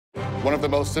One of the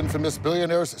most infamous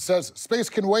billionaires says space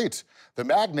can wait. The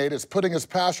magnate is putting his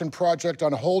passion project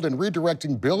on hold and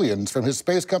redirecting billions from his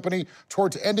space company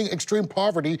towards ending extreme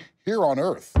poverty here on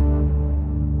Earth.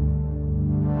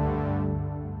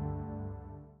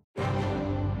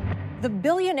 The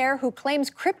billionaire who claims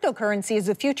cryptocurrency is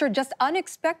the future just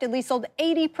unexpectedly sold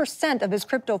 80% of his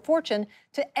crypto fortune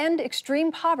to end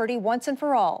extreme poverty once and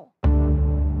for all.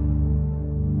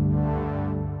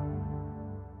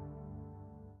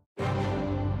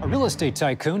 A real estate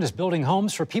tycoon is building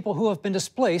homes for people who have been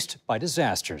displaced by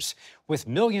disasters. With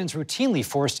millions routinely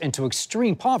forced into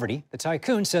extreme poverty, the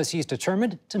tycoon says he's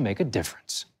determined to make a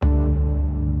difference.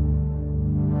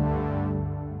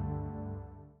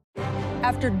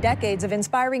 After decades of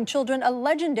inspiring children, a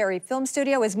legendary film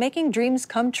studio is making dreams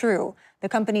come true. The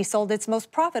company sold its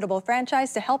most profitable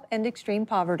franchise to help end extreme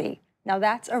poverty. Now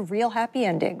that's a real happy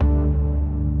ending.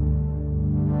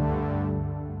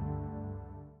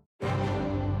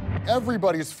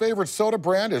 Everybody's favorite soda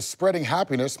brand is spreading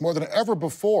happiness more than ever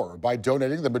before by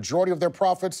donating the majority of their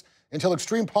profits until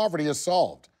extreme poverty is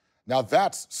solved. Now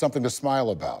that's something to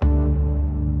smile about.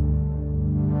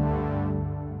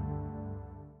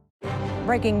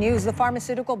 Breaking news, the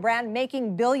pharmaceutical brand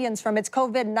making billions from its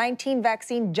COVID-19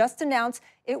 vaccine just announced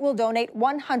it will donate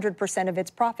 100% of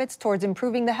its profits towards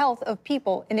improving the health of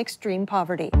people in extreme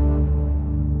poverty.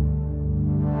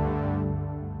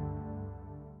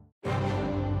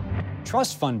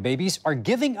 Trust fund babies are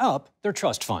giving up their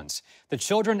trust funds. The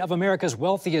children of America's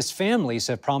wealthiest families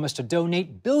have promised to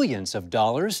donate billions of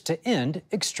dollars to end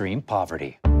extreme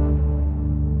poverty.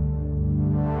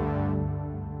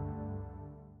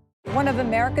 One of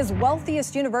America's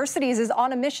wealthiest universities is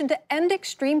on a mission to end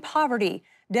extreme poverty,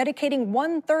 dedicating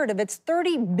 1/3 of its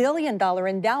 $30 billion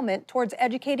endowment towards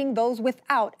educating those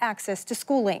without access to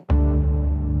schooling.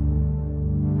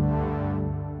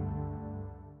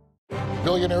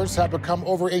 Billionaires have become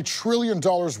over $1 trillion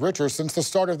richer since the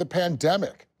start of the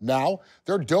pandemic. Now,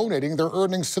 they're donating their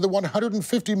earnings to the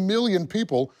 150 million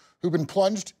people who've been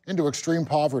plunged into extreme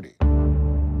poverty.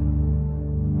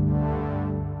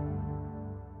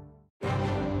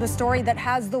 The story that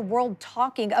has the world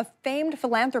talking, a famed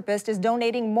philanthropist is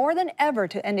donating more than ever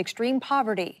to end extreme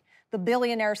poverty. The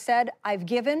billionaire said, "I've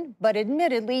given, but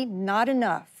admittedly not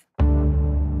enough."